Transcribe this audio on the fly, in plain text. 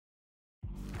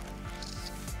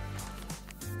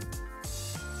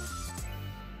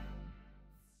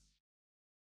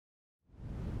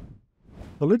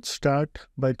So let's start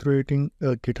by creating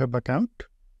a GitHub account.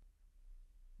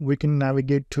 We can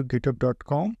navigate to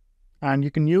github.com and you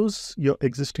can use your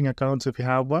existing accounts if you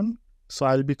have one. So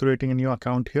I'll be creating a new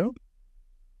account here.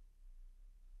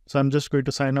 So I'm just going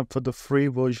to sign up for the free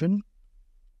version.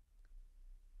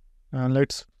 And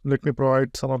let me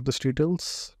provide some of these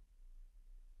details.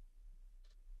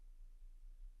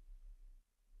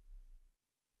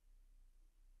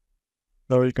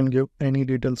 Or you can give any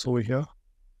details over here.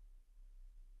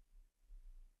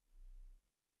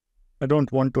 I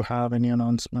don't want to have any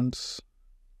announcements.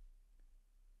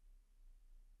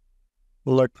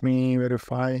 Let me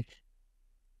verify.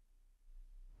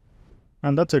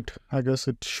 And that's it. I guess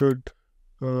it should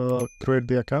create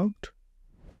the account.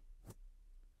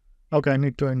 Okay, I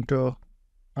need to enter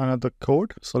another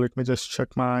code. So let me just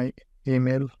check my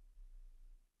email.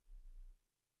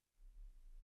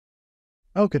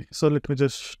 Okay, so let me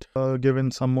just give in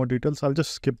some more details. I'll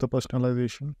just skip the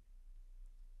personalization.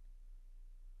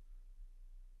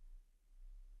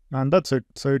 And that's it.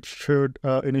 So it should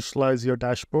initialize your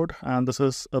dashboard. And this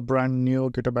is a brand new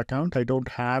GitHub account. I don't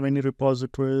have any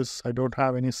repositories. I don't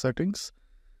have any settings.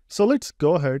 So let's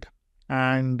go ahead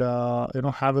and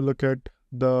have a look at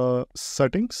the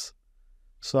settings.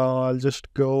 So I'll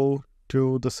just go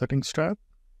to the settings tab.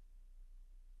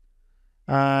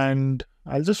 And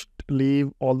I'll just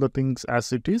leave all the things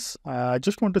as it is. I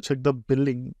just want to check the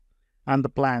billing and the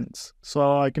plans.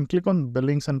 So I can click on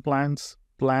billings and plans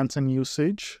and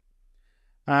usage.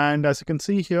 And as you can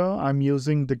see here, I'm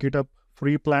using the GitHub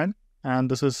Free Plan.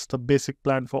 And this is the basic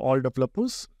plan for all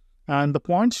developers. And the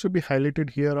points to be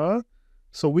highlighted here are,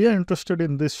 so we are interested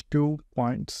in these 2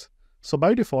 points. So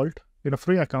by default, in a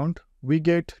free account, we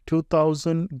get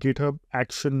 2000 GitHub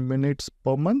action minutes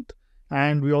per month.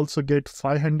 And we also get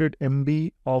 500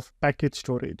 MB of package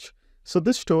storage. So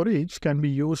this storage can be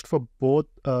used for both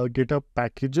GitHub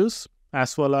packages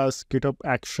as well as GitHub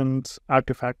Actions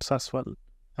artifacts as well.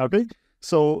 Okay,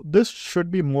 so this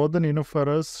should be more than enough for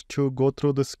us to go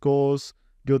through this course,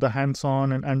 do the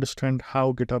hands-on and understand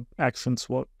how GitHub Actions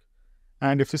work.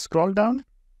 And if you scroll down,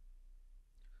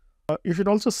 you should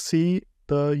also see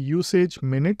the usage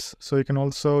minutes. So you can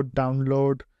also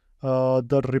download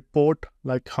the report,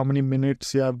 like how many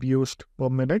minutes you have used per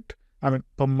month.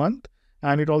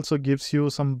 And it also gives you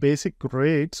some basic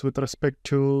rates with respect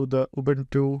to the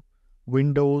Ubuntu,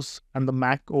 Windows, and the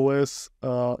Mac OS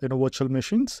virtual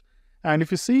machines. And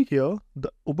if you see here,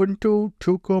 the Ubuntu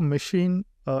 2-core machine,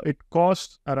 it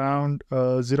costs around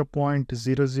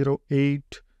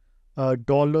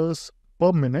 $0.008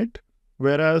 per minute,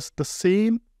 whereas the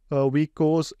same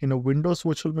vCores in a Windows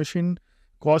virtual machine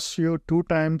costs you 2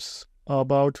 times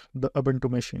about the Ubuntu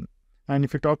machine. And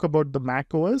if you talk about the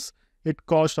Mac OS, it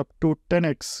costs up to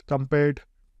 10x compared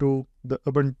to the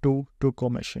Ubuntu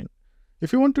 2-core machine.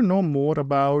 If you want to know more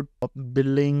about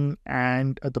billing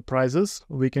and the prices,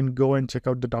 we can go and check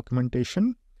out the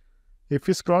documentation. If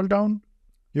you scroll down,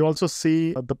 you also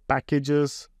see the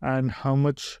packages and how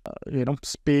much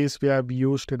space we have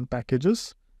used in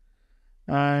packages.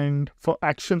 And for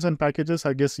actions and packages,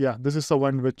 I guess, yeah, this is the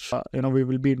one which we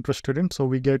will be interested in. So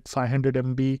we get 500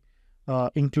 MB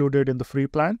included in the free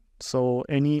plan. So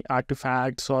any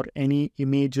artifacts or any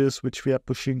images which we are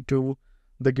pushing to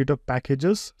the GitHub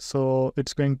packages, so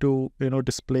it's going to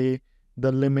display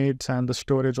the limits and the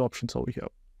storage options over here.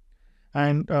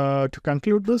 And to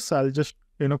conclude this, I'll just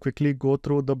quickly go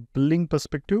through the billing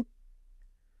perspective.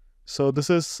 So this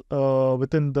is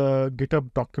within the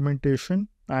GitHub documentation.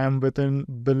 I am within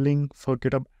billing for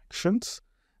GitHub Actions.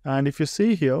 And if you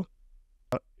see here,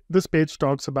 this page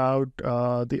talks about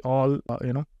the all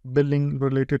billing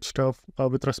related stuff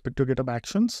with respect to GitHub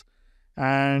Actions.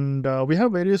 And we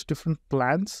have various different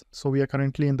plans. So we are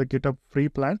currently in the GitHub Free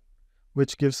Plan,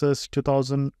 which gives us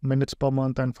 2000 minutes per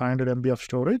month and 500 MB of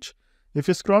storage. If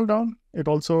you scroll down, it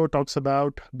also talks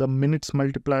about the minutes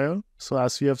multiplier. So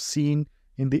as we have seen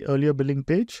in the earlier billing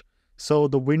page, so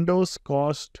the Windows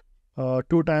cost 2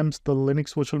 times the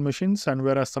Linux virtual machines, and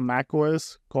whereas the Mac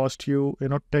OS cost you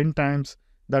 10 times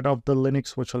that of the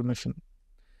Linux virtual machine.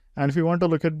 And if you want to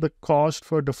look at the cost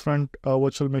for different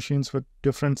virtual machines with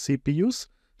different CPUs,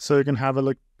 so you can have a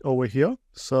look over here.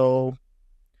 So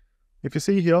if you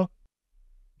see here,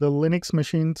 the Linux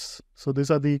machines, so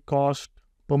these are the cost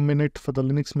per minute for the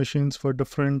Linux machines for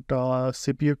different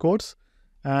CPU cores.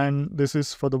 And this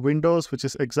is for the Windows, which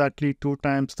is exactly 2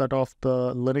 times that of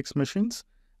the Linux machines.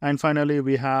 And finally,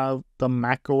 we have the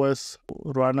Mac OS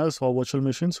runners or virtual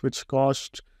machines, which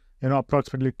cost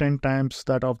approximately 10 times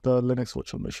that of the Linux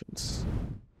virtual machines.